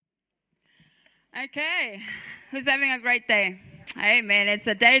Okay. Who's having a great day? Amen. It's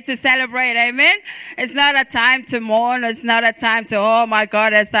a day to celebrate. Amen. It's not a time to mourn. It's not a time to, oh my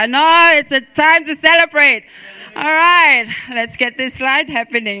God, no, it's a time to celebrate. All right. Let's get this slide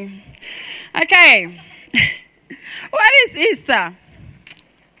happening. Okay. What is Easter?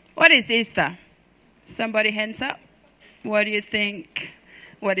 What is Easter? Somebody hands up. What do you think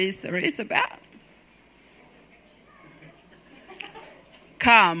what Easter is about?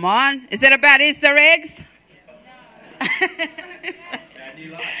 Come on. Is it about Easter eggs? About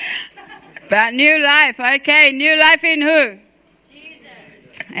new life. About new life. Okay. New life in who?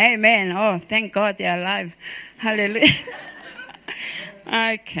 Jesus. Amen. Oh, thank God they're alive. Hallelujah.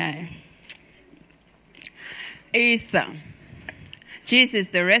 Okay. Easter. Jesus,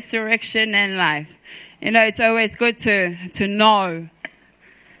 the resurrection and life. You know, it's always good to know.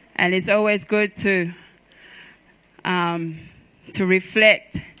 And it's always good to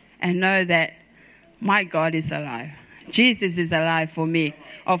reflect and know that my God is alive. Jesus is alive for me.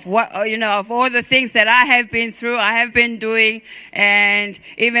 Of all the things that I have been through, I have been doing, and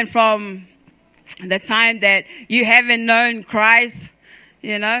even from the time that you haven't known Christ,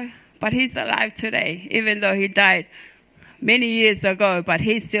 but he's alive today, even though he died many years ago, but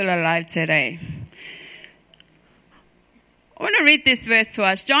he's still alive today. I want to read this verse to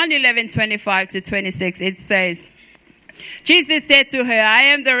us. John 11:25-26, it says, Jesus said to her, I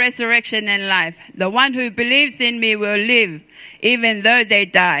am the resurrection and life. The one who believes in me will live, even though they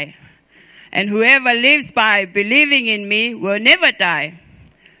die. And whoever lives by believing in me will never die.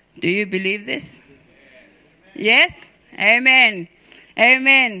 Do you believe this? Yes? Amen.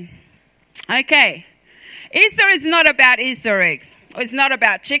 Amen. Okay. Easter is not about Easter eggs. It's not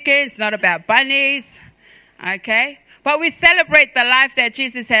about chickens. It's not about bunnies. Okay? But we celebrate the life that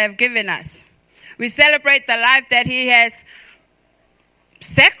Jesus has given us. We celebrate the life that he has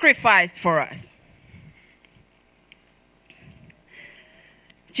sacrificed for us.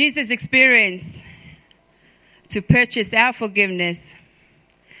 Jesus experienced to purchase our forgiveness,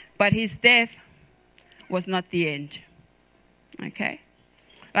 but his death was not the end. Okay?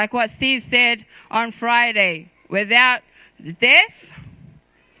 Like what Steve said on Friday, without the death,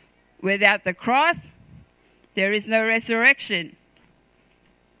 without the cross, there is no resurrection.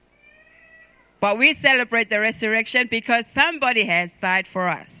 But we celebrate the resurrection because somebody has died for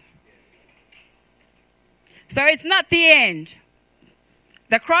us. So it's not the end.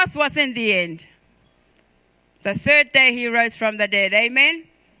 The cross wasn't the end. The third day he rose from the dead. Amen?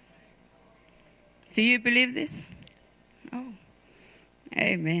 Do you believe this? Oh,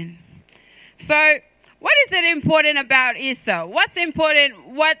 amen. So what is it important about Easter? What's important?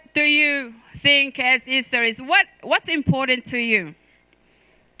 What do you think as Easter is? What's important to you?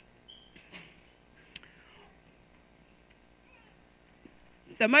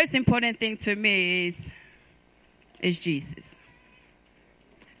 The most important thing to me is Jesus.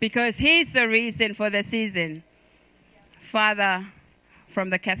 Because he's the reason for the season. Father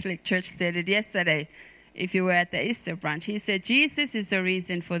from the Catholic Church said it yesterday, if you were at the Easter brunch. He said, Jesus is the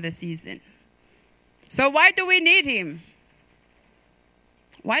reason for the season. So why do we need him?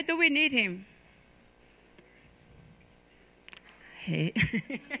 Why do we need him? Hey.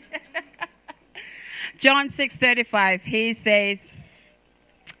 John 6:35, he says,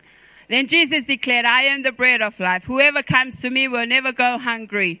 then Jesus declared, I am the bread of life. Whoever comes to me will never go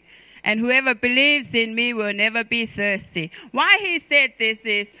hungry, and whoever believes in me will never be thirsty. Why he said this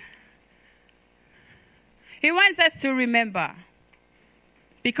is, he wants us to remember,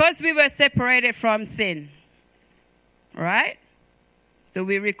 because we were separated from sin, right? Do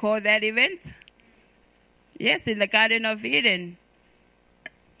we recall that event? Yes, in the Garden of Eden,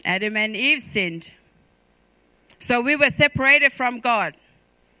 Adam and Eve sinned. So we were separated from God.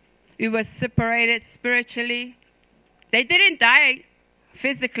 We were separated spiritually. They didn't die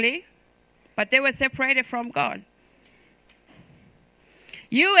physically, but they were separated from God.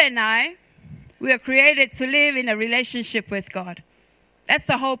 You and I, we are created to live in a relationship with God. That's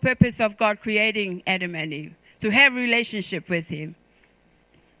the whole purpose of God creating Adam and Eve, to have a relationship with him.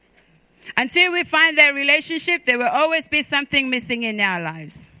 Until we find that relationship, there will always be something missing in our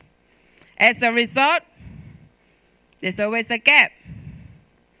lives. As a result, there's always a gap.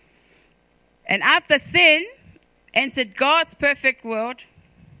 And after sin entered God's perfect world,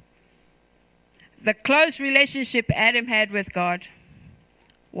 the close relationship Adam had with God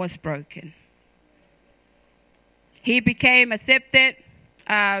was broken. He became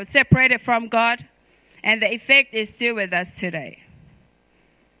separated from God, and the effect is still with us today.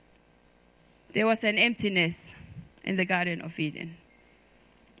 There was an emptiness in the Garden of Eden.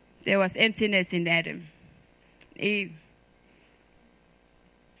 There was emptiness in Adam, Eve.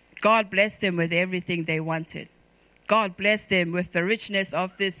 God blessed them with everything they wanted. God blessed them with the richness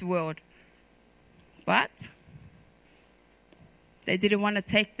of this world. But they didn't want to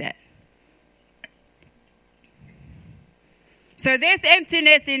take that. So there's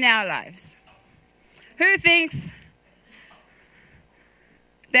emptiness in our lives. Who thinks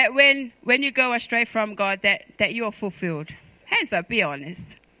that when you go astray from God that you're fulfilled? Hands up, be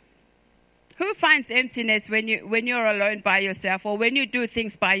honest. Who finds emptiness when you're alone by yourself, or when you do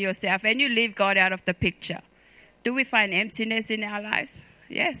things by yourself and you leave God out of the picture? Do we find emptiness in our lives?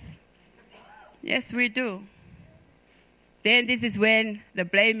 Yes. Yes, we do. Then this is when the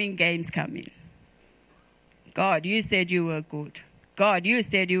blaming games come in. God, you said you were good. God, you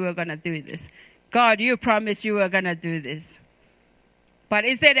said you were going to do this. God, you promised you were going to do this. But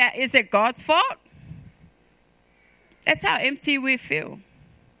is it God's fault? That's how empty we feel.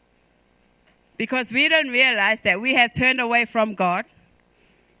 Because we don't realize that we have turned away from God.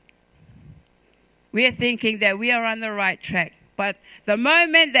 We are thinking that we are on the right track. But the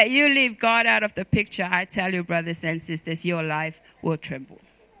moment that you leave God out of the picture, I tell you, brothers and sisters, your life will tremble.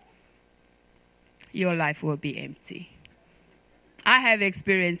 Your life will be empty. I have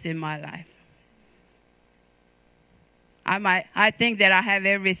experience in my life. I think that I have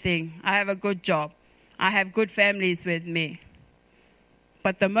everything. I have a good job. I have good families with me.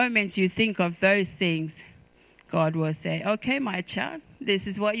 But the moment you think of those things, God will say, okay, my child, this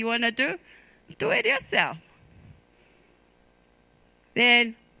is what you want to do. Do it yourself.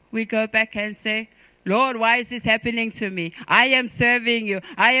 Then we go back and say, Lord, why is this happening to me? I am serving you.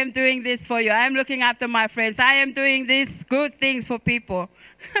 I am doing this for you. I am looking after my friends. I am doing these good things for people.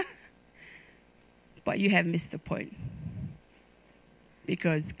 But you have missed the point.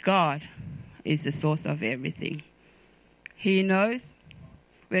 Because God is the source of everything. He knows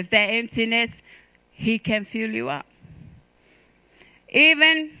with that emptiness, He can fill you up.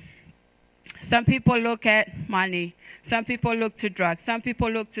 Even some people look at money. Some people look to drugs. Some people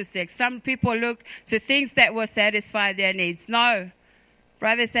look to sex. Some people look to things that will satisfy their needs. No,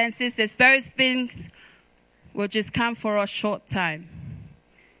 brothers and sisters, those things will just come for a short time.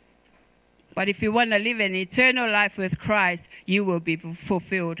 But if you want to live an eternal life with Christ, you will be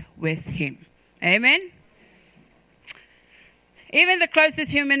fulfilled with Him. Amen? Even the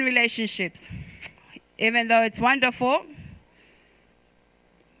closest human relationships, even though it's wonderful,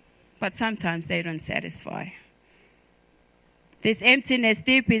 but sometimes they don't satisfy. This emptiness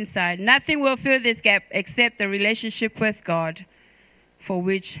deep inside, nothing will fill this gap except the relationship with God for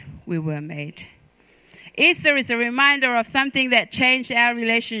which we were made. Easter is a reminder of something that changed our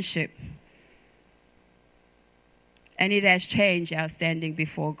relationship. And it has changed our standing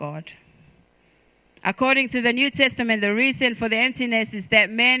before God. According to the New Testament, the reason for the emptiness is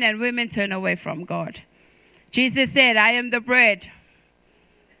that men and women turn away from God. Jesus said, I am the bread.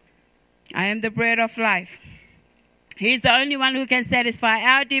 I am the bread of life. He's the only one who can satisfy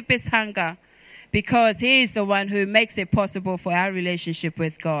our deepest hunger, because He is the one who makes it possible for our relationship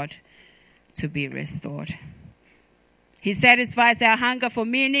with God to be restored. He satisfies our hunger for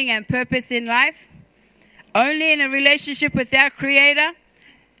meaning and purpose in life. Only in a relationship with our Creator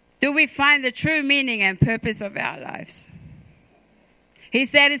do we find the true meaning and purpose of our lives. He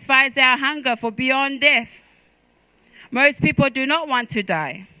satisfies our hunger for beyond death. Most people do not want to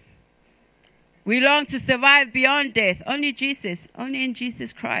die. We long to survive beyond death. Only in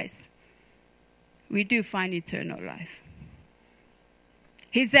Jesus Christ, we do find eternal life.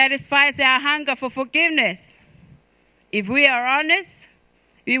 He satisfies our hunger for forgiveness. If we are honest,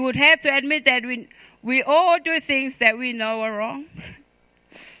 we would have to admit that we all do things that we know are wrong.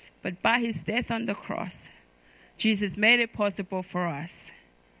 But by His death on the cross, Jesus made it possible for us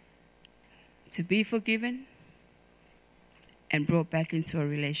to be forgiven and brought back into a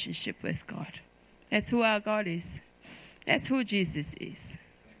relationship with God. That's who our God is. That's who Jesus is.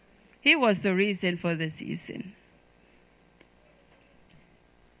 He was the reason for the season.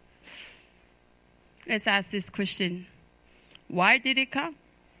 Let's ask this question. Why did He come?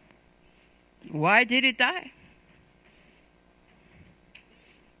 Why did He die?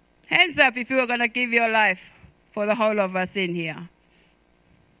 Hands up if you were going to give your life for the whole of us in here.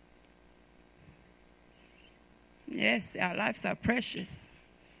 Yes, our lives are precious.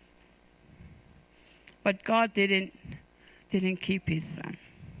 But God didn't keep His Son.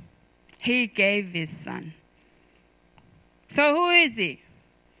 He gave His Son. So who is He?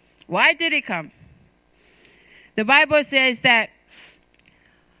 Why did He come? The Bible says that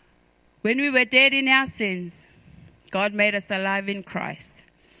when we were dead in our sins, God made us alive in Christ.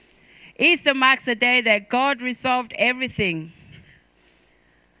 Easter marks the day that God resolved everything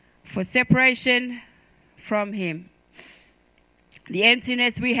for separation from Him. The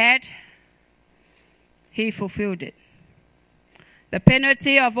emptiness we had, he fulfilled it. The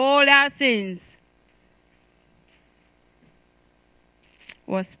penalty of all our sins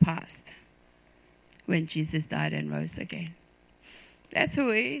was past when Jesus died and rose again. That's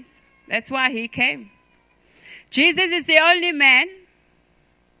who he is. That's why he came. Jesus is the only man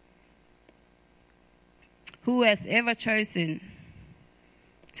who has ever chosen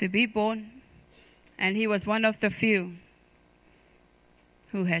to be born, and he was one of the few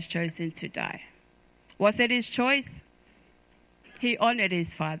who has chosen to die. Was it his choice? He honored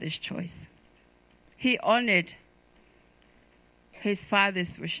his Father's choice. He honored his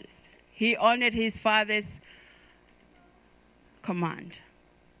Father's wishes. He honored his Father's command.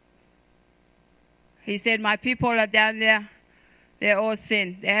 He said, my people are down there. They all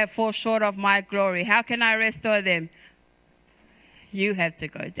sin. They have fallen short of my glory. How can I restore them? You have to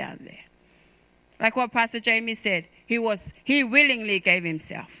go down there. Like what Pastor Jamie said, he willingly gave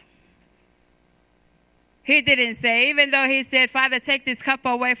himself. He didn't say, even though he said, Father, take this cup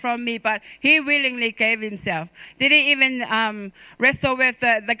away from me, but he willingly gave himself. Did he even wrestle with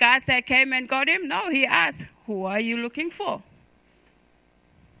the guys that came and got him? No, he asked, who are you looking for?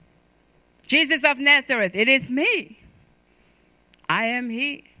 Jesus of Nazareth, it is me. I am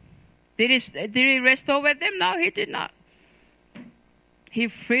he. Did he wrestle with them? No, he did not. He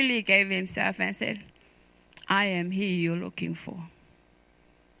freely gave himself and said, I am he you're looking for.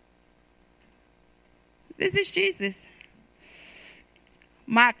 This is Jesus.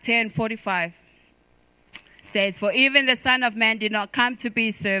 Mark 10:45 says, for even the Son of Man did not come to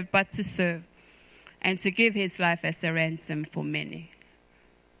be served, but to serve, and to give his life as a ransom for many.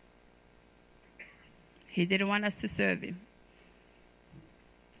 He didn't want us to serve him,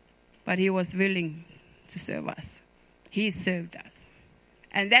 but he was willing to serve us. He served us.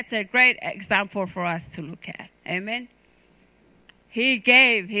 And that's a great example for us to look at. Amen? He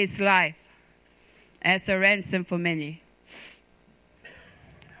gave his life as a ransom for many.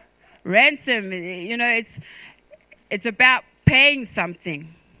 Ransom, it's about paying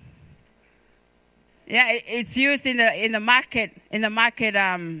something. Yeah, it's used in the market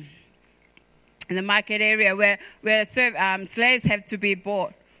area where slaves have to be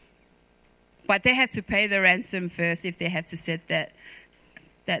bought, but they have to pay the ransom first if they have to set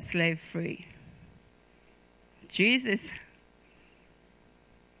that slave free. Jesus,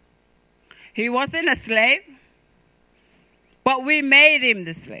 he wasn't a slave, but we made him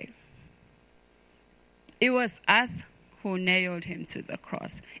the slave. It was us who nailed him to the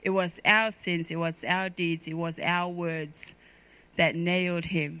cross. It was our sins, it was our deeds, it was our words that nailed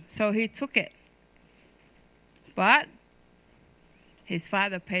him. So he took it. But his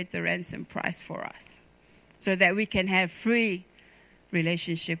Father paid the ransom price for us so that we can have free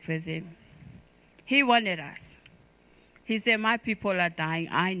relationship with him. He wanted us. He said, my people are dying.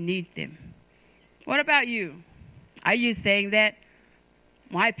 I need them. What about you? Are you saying that?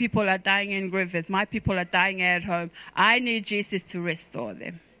 My people are dying in Griffith. My people are dying at home. I need Jesus to restore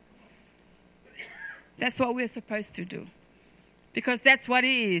them. That's what we're supposed to do. Because that's what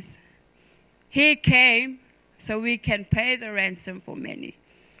he is. He came so we can pay the ransom for many.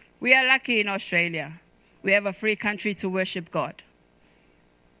 We are lucky in Australia. We have a free country to worship God.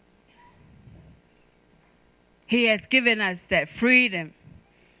 He has given us that freedom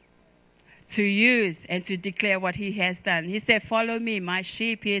to use and to declare what he has done. He said, follow me, my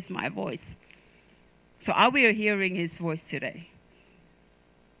sheep hears my voice. So are we hearing his voice today?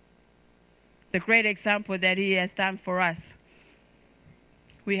 The great example that he has done for us,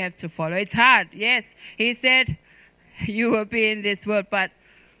 we have to follow. It's hard, yes. He said, you will be in this world, but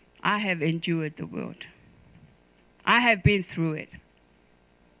I have endured the world. I have been through it.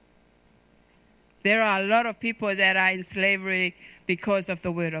 There are a lot of people that are in slavery because of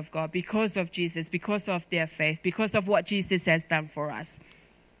the word of God, because of Jesus, because of their faith, because of what Jesus has done for us.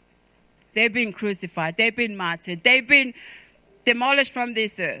 They've been crucified. They've been martyred. They've been demolished from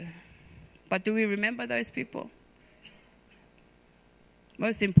this earth. But do we remember those people?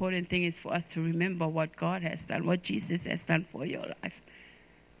 Most important thing is for us to remember what God has done, what Jesus has done for your life.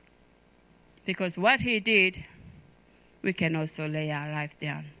 Because what he did, we can also lay our life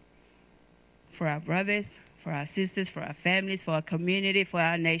down. For our brothers, for our sisters, for our families, for our community, for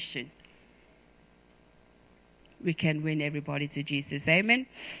our nation. We can win everybody to Jesus. Amen?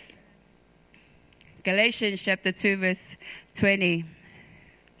 Galatians chapter 2 verse 20.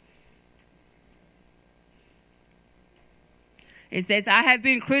 It says, I have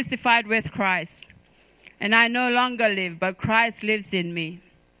been crucified with Christ, and I no longer live, but Christ lives in me.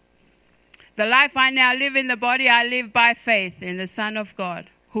 The life I now live in the body, I live by faith in the Son of God,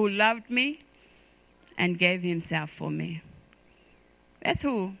 who loved me and gave himself for me. That's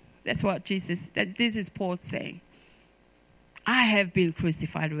what this is Paul saying. I have been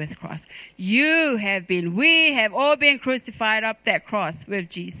crucified with Christ. You have been. We have all been crucified up that cross with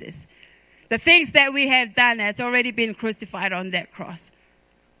Jesus. The things that we have done has already been crucified on that cross.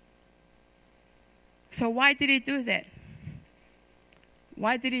 So why did he do that?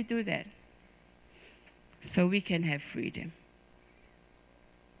 Why did he do that? So we can have freedom.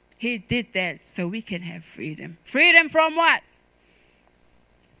 He did that so we can have freedom. Freedom from what?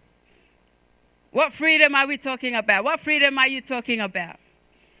 What freedom are we talking about? What freedom are you talking about?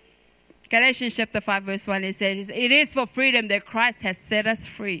 Galatians chapter 5 verse 1, it says, it is for freedom that Christ has set us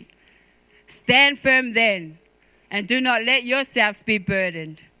free. Stand firm then, and do not let yourselves be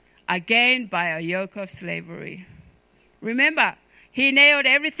burdened again by a yoke of slavery. Remember, he nailed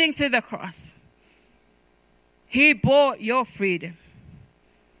everything to the cross. He bought your freedom.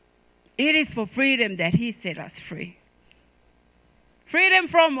 It is for freedom that he set us free. Freedom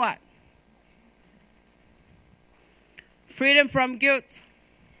from what? Freedom from guilt.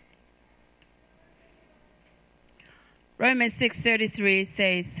 Romans 6:33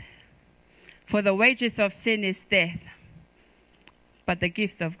 says, for the wages of sin is death, but the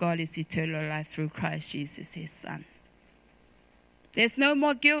gift of God is eternal life through Christ Jesus, his Son. There's no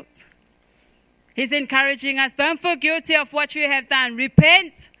more guilt. He's encouraging us, don't feel guilty of what you have done.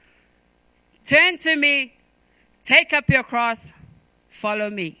 Repent, turn to me, take up your cross, follow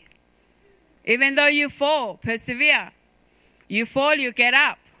me. Even though you fall, persevere. You fall, you get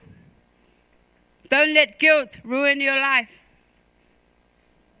up. Don't let guilt ruin your life,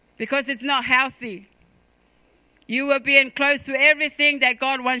 because it's not healthy. You will be enclosed to everything that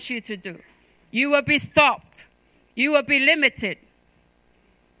God wants you to do. You will be stopped. You will be limited.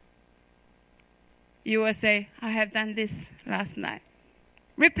 You will say, I have done this last night.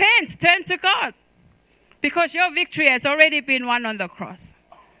 Repent, turn to God, because your victory has already been won on the cross.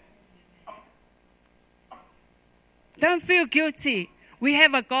 Don't feel guilty. We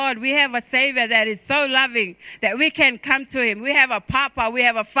have a God, we have a Savior that is so loving that we can come to him. We have a Papa, we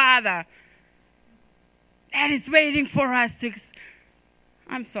have a Father that is waiting for us to,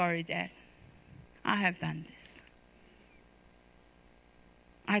 I'm sorry, Dad. I have done this.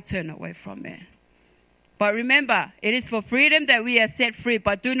 I turn away from it. But remember, it is for freedom that we are set free,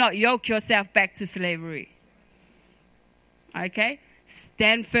 but do not yoke yourself back to slavery. Okay?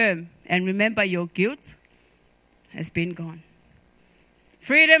 Stand firm and remember your guilt has been gone.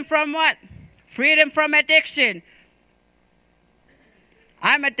 Freedom from what? Freedom from addiction.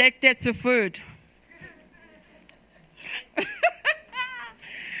 I'm addicted to food.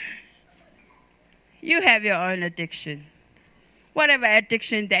 You have your own addiction. Whatever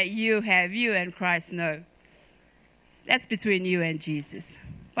addiction that you have, you and Christ know. That's between you and Jesus.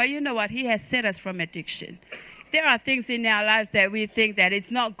 But you know what? He has set us from addiction. There are things in our lives that we think that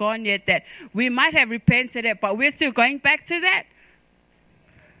it's not gone yet, that we might have repented it, but we're still going back to that.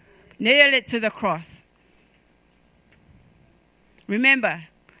 Nail it to the cross. Remember,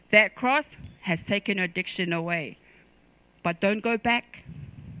 that cross has taken addiction away. But don't go back.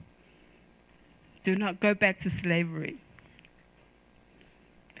 Do not go back to slavery.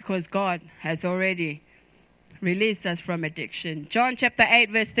 Because God has already released us from addiction. John chapter 8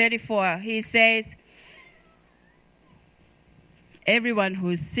 verse 34, he says, everyone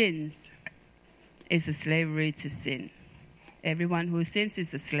who sins is a slavery to sin. Everyone who sins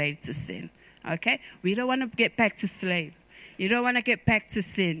is a slave to sin. Okay? We don't want to get back to slave. You don't want to get back to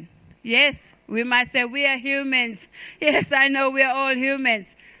sin. Yes, we might say we are humans. Yes, I know we are all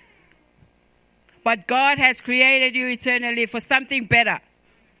humans. But God has created you eternally for something better.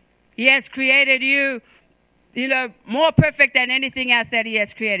 He has created you, more perfect than anything else that he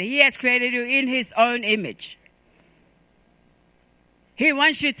has created. He has created you in his own image. He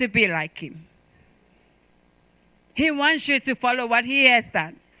wants you to be like him. He wants you to follow what he has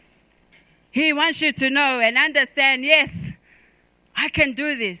done. He wants you to know and understand, yes, I can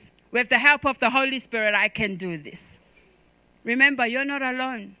do this. With the help of the Holy Spirit, I can do this. Remember, you're not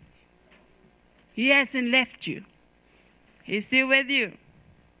alone. He hasn't left you. He's still with you.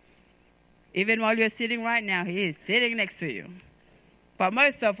 Even while you're sitting right now, he is sitting next to you. But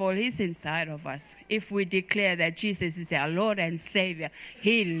most of all, he's inside of us. If we declare that Jesus is our Lord and Savior,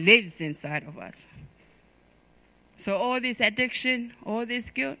 he lives inside of us. So all this addiction, all this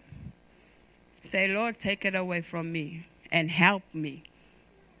guilt, say, Lord, take it away from me and help me.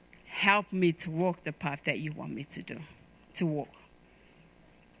 Help me to walk the path that you want me to walk.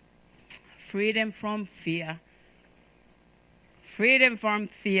 Freedom from fear. Freedom from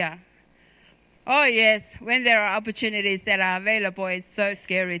fear. Oh yes, when there are opportunities that are available, it's so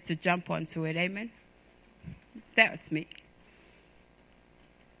scary to jump onto it. Amen? That was me.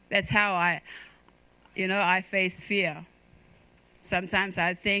 That's how I face fear. Sometimes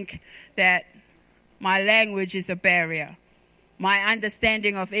I think that my language is a barrier. My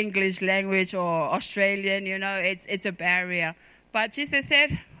understanding of English language or Australian, it's a barrier. But Jesus said,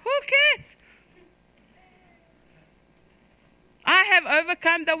 who cares? I have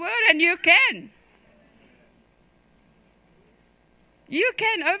overcome the world and you can. You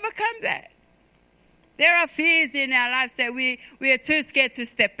can overcome that. There are fears in our lives that we are too scared to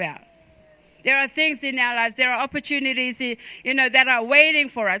step out. There are things in our lives, there are opportunities, that are waiting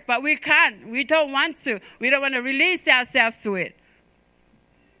for us, but we can't. We don't want to. We don't want to release ourselves to it.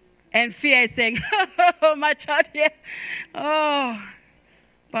 And fear is saying, oh, my child, yeah. Oh.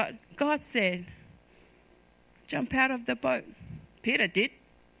 But God said, jump out of the boat. Peter did.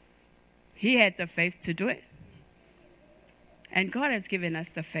 He had the faith to do it. And God has given us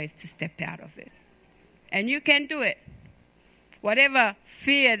the faith to step out of it. And you can do it. Whatever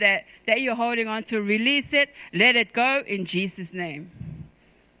fear that you're holding on to, release it, let it go in Jesus' name.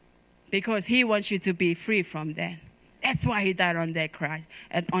 Because he wants you to be free from that. That's why he died on that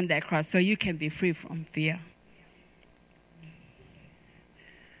cross, so you can be free from fear.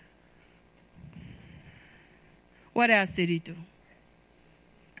 What else did he do?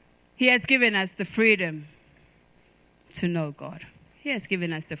 He has given us the freedom to know God. He has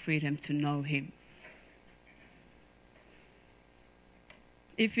given us the freedom to know him.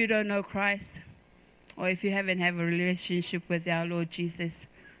 If you don't know Christ, or if you haven't had a relationship with our Lord Jesus,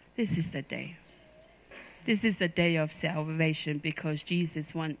 this is the day. This is the day of salvation because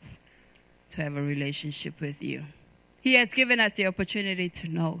Jesus wants to have a relationship with you. He has given us the opportunity to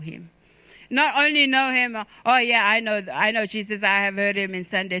know him. Not only know him, oh yeah, I know Jesus. I have heard him in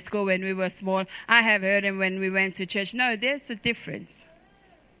Sunday school when we were small. I have heard him when we went to church. No, there's a difference.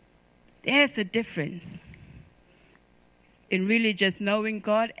 There's a difference in really just knowing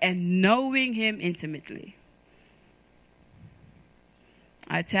God and knowing him intimately.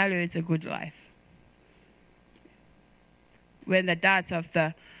 I tell you, it's a good life. When the darts of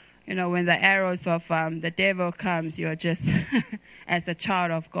when the arrows of the devil comes, you're just, as a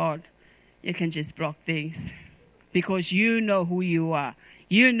child of God, you can just block things. Because you know who you are.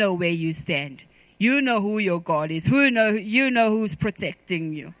 You know where you stand. You know who your God is. You know who's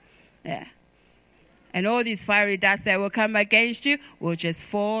protecting you. Yeah. And all these fiery darts that will come against you will just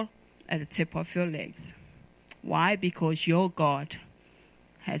fall at the tip of your legs. Why? Because your God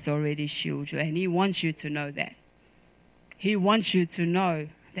has already shielded you. And he wants you to know that. He wants you to know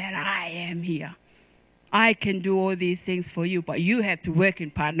that I am here. I can do all these things for you, but you have to work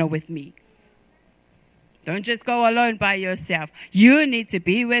in partner with me. Don't just go alone by yourself. You need to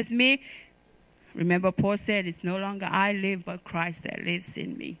be with me. Remember, Paul said, it's no longer I live, but Christ that lives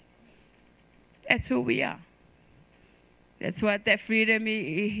in me. That's who we are. That's what that freedom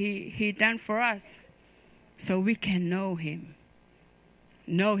he done for us. So we can know him.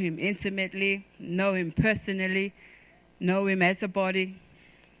 Know him intimately. Know him personally. Know him as a body.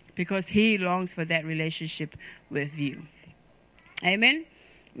 Because he longs for that relationship with you. Amen?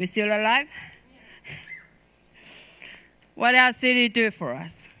 We're still alive? What else did he do for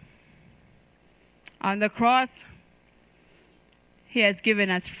us? On the cross, he has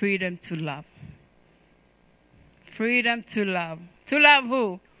given us freedom to love. Freedom to love. To love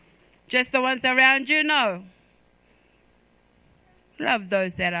who? Just the ones around you? No. Love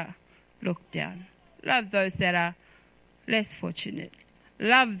those that are looked down. Love those that are less fortunate.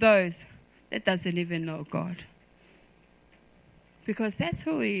 Love those that doesn't even know God. Because that's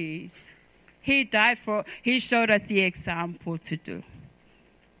who he is. He died he showed us the example to do.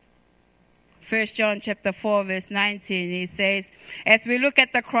 1 John chapter 4 verse 19, he says, as we look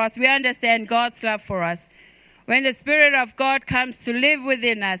at the cross, we understand God's love for us. When the Spirit of God comes to live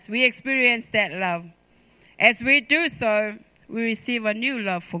within us, we experience that love. As we do so, we receive a new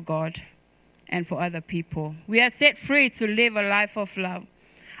love for God and for other people. We are set free to live a life of love.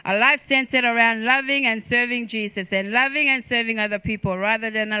 A life centered around loving and serving Jesus and loving and serving other people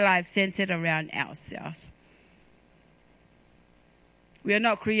rather than a life centered around ourselves. We are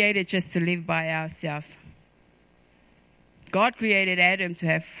not created just to live by ourselves. God created Adam to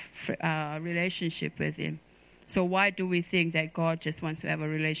have a relationship with him. So why do we think that God just wants to have a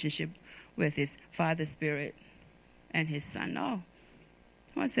relationship with his Father Spirit and his Son? No.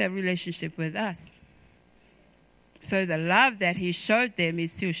 He wants to have a relationship with us. So the love that he showed them,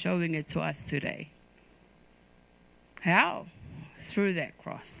 he's still showing it to us today. How? Through that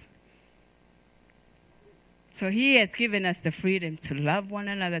cross. So he has given us the freedom to love one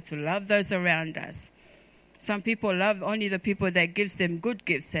another, to love those around us. Some people love only the people that gives them good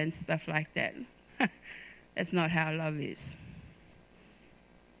gifts and stuff like that. That's not how love is.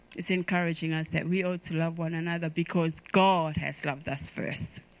 It's encouraging us that we ought to love one another because God has loved us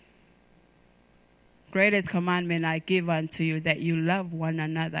first. Greatest commandment I give unto you, that you love one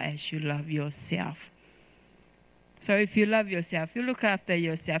another as you love yourself. So if you love yourself, you look after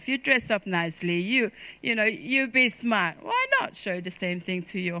yourself, you dress up nicely, you be smart. Why not show the same thing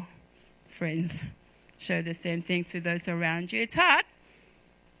to your friends? Show the same thing to those around you. It's hard.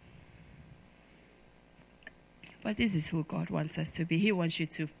 But this is who God wants us to be. He wants you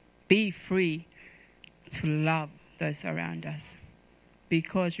to be free to love those around us.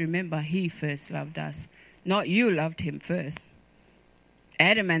 Because remember, He first loved us. Not you loved Him first.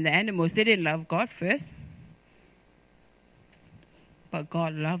 Adam and the animals, they didn't love God first. But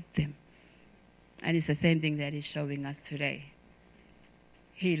God loved them. And it's the same thing that He's showing us today.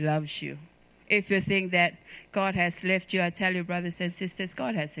 He loves you. If you think that God has left you, I tell you, brothers and sisters,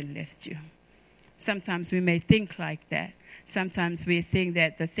 God hasn't left you. Sometimes we may think like that. Sometimes we think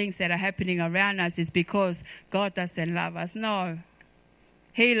that the things that are happening around us is because God doesn't love us. No.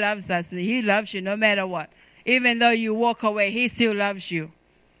 He loves us. He loves you no matter what. Even though you walk away, He still loves you.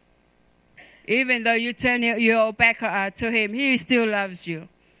 Even though you turn your back to Him, He still loves you.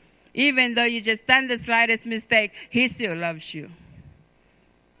 Even though you just done the slightest mistake, He still loves you.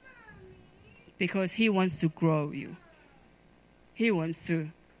 Because He wants to grow you. He wants to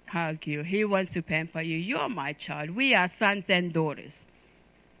hug you. He wants to pamper you. You're my child. We are sons and daughters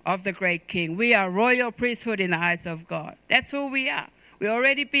of the great King. We are royal priesthood in the eyes of God. That's who we are. We've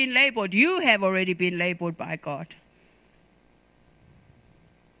already been labeled. You have already been labeled by God.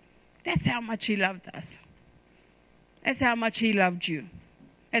 That's how much He loved us. That's how much He loved you.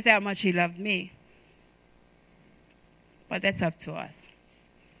 That's how much He loved me. But that's up to us.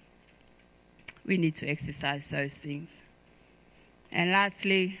 We need to exercise those things. And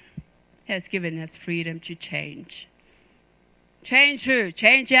lastly, He has given us freedom to change. Change who?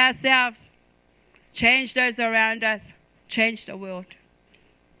 Change ourselves. Change those around us. Change the world.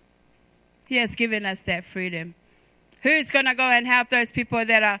 He has given us that freedom. Who's going to go and help those people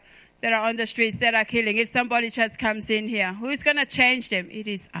that are on the streets, that are killing? If somebody just comes in here, who's going to change them? It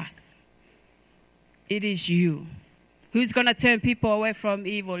is us. It is you. Who's going to turn people away from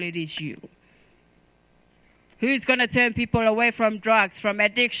evil? It is you. Who's going to turn people away from drugs, from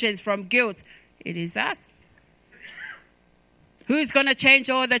addictions, from guilt? It is us. Who's going to change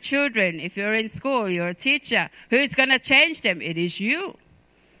all the children? If you're in school, you're a teacher. Who's going to change them? It is you.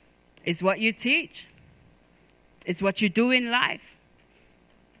 It's what you teach. It's what you do in life.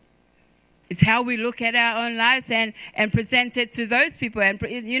 It's how we look at our own lives and present it to those people. And,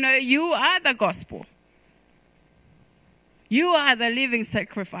 you are the gospel. You are the living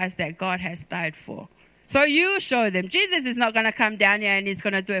sacrifice that God has died for. So you show them. Jesus is not going to come down here and He's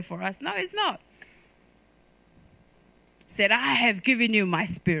going to do it for us. No, He's not. He said, I have given you my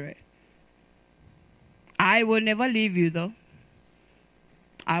Spirit. I will never leave you, though.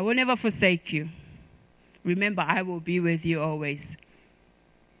 I will never forsake you. Remember, I will be with you always.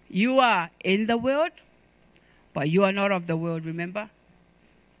 You are in the world, but you are not of the world, remember?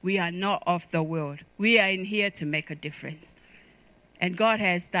 We are not of the world. We are in here to make a difference. And God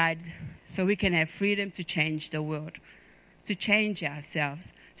has died so we can have freedom to change the world, to change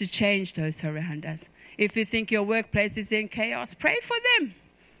ourselves, to change those around us. If you think your workplace is in chaos, pray for them.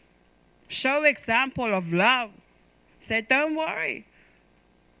 Show example of love. Say, don't worry.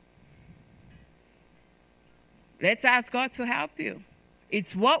 Let's ask God to help you.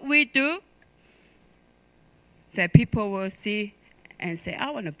 It's what we do that people will see and say,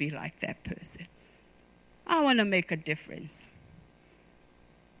 I want to be like that person. I want to make a difference.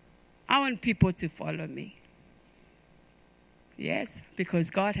 I want people to follow me. Yes, because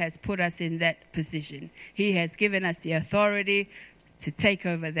God has put us in that position. He has given us the authority to take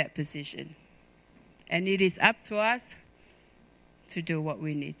over that position. And it is up to us to do what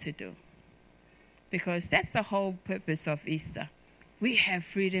we need to do. Because that's the whole purpose of Easter. We have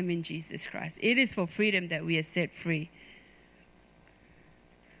freedom in Jesus Christ. It is for freedom that we are set free.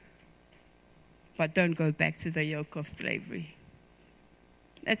 But don't go back to the yoke of slavery.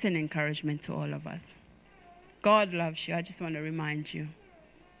 That's an encouragement to all of us. God loves you. I just want to remind you.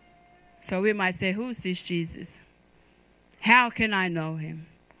 So we might say, who's this Jesus? How can I know Him?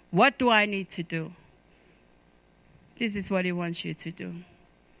 What do I need to do? This is what He wants you to do.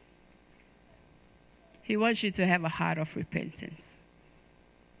 He wants you to have a heart of repentance.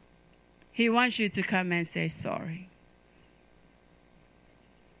 He wants you to come and say sorry.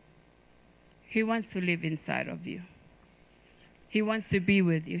 He wants to live inside of you. He wants to be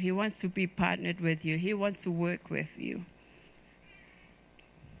with you. He wants to be partnered with you. He wants to work with you.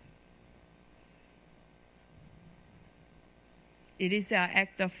 It is our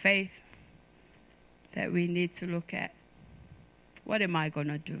act of faith that we need to look at. What am I going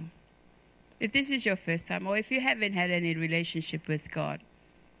to do? If this is your first time, or if you haven't had any relationship with God,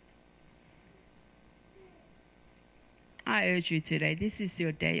 I urge you today, this is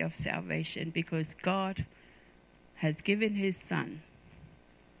your day of salvation, because God has given his Son.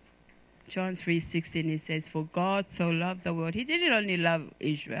 John 3:16, it says, for God so loved the world. He didn't only love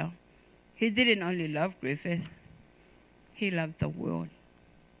Israel. He didn't only love Griffith. He loved the world.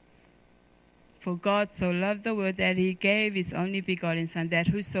 For God so loved the world that he gave his only begotten Son, that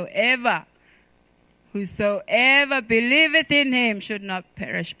whosoever believeth in him should not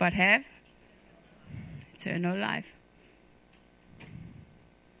perish, but have eternal life.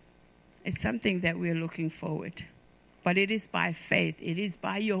 It's something that we're looking forward. But it is by faith. It is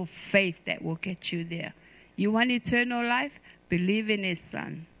by your faith that will get you there. You want eternal life? Believe in his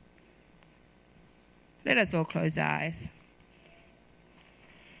Son. Let us all close our eyes.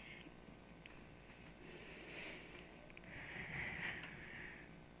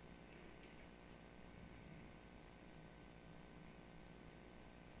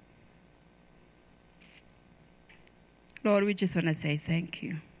 Lord, we just want to say thank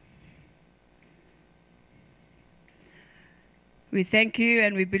you. We thank you,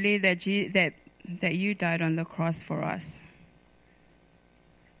 and we believe that you died on the cross for us.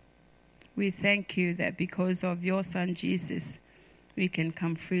 We thank you that because of your Son Jesus, we can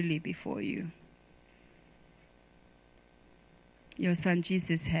come freely before you. Your Son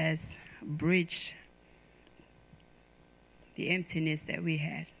Jesus has bridged the emptiness that we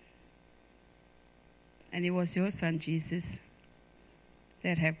had. And it was your Son Jesus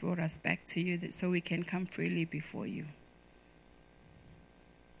that have brought us back to you, so we can come freely before you.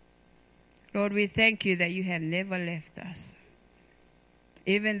 Lord, we thank you that you have never left us.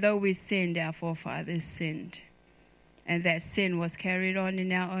 Even though we sinned, our forefathers sinned. And that sin was carried on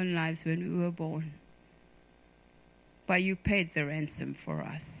in our own lives when we were born. But you paid the ransom for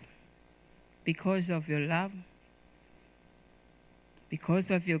us. Because of your love,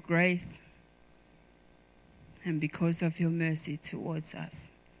 because of your grace, and because of your mercy towards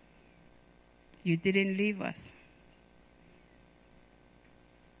us. You didn't leave us.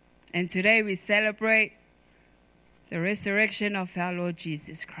 And today we celebrate the resurrection of our Lord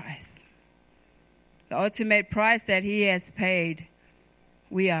Jesus Christ. The ultimate price that he has paid.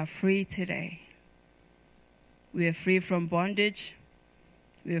 We are free today. We are free from bondage.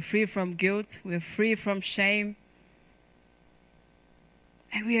 We are free from guilt. We are free from shame.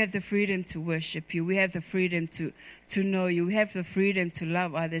 And we have the freedom to worship you. We have the freedom to know you. We have the freedom to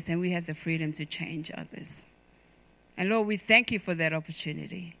love others. And we have the freedom to change others. And Lord, we thank you for that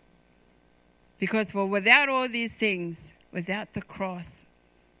opportunity. Because without all these things, without the cross,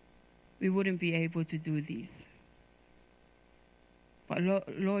 we wouldn't be able to do these. But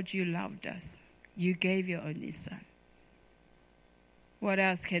Lord, you loved us. You gave your only Son. What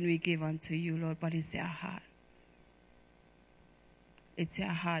else can we give unto you, Lord, but it's our heart. It's our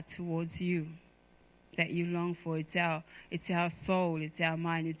heart towards you that you long for. It's our soul, it's our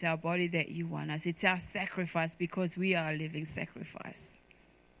mind, it's our body that you want us. It's our sacrifice, because we are a living sacrifice.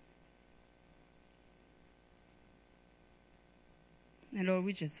 And Lord,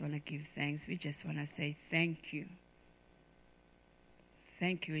 we just want to give thanks. We just want to say thank you.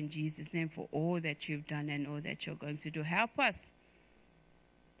 Thank you in Jesus' name for all that you've done and all that you're going to do. Help us.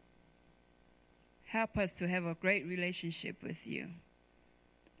 Help us to have a great relationship with you.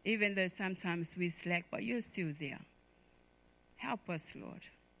 Even though sometimes we slack, but you're still there. Help us, Lord.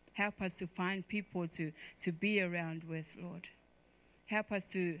 Help us to find people to be around with, Lord. Help us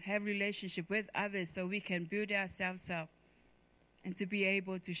to have relationship with others so we can build ourselves up and to be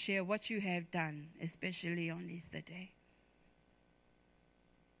able to share what you have done, especially on Easter Day.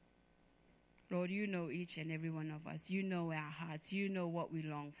 Lord, you know each and every one of us. You know our hearts. You know what we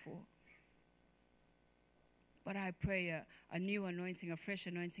long for. But I pray a new anointing, a fresh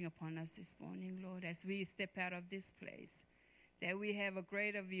anointing upon us this morning, Lord, as we step out of this place, that we have a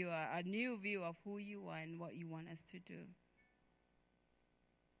greater view, a new view of who you are and what you want us to do.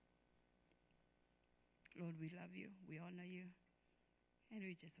 Lord, we love you. We honor you. And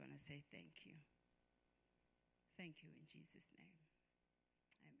we just want to say thank you. Thank you in Jesus' name.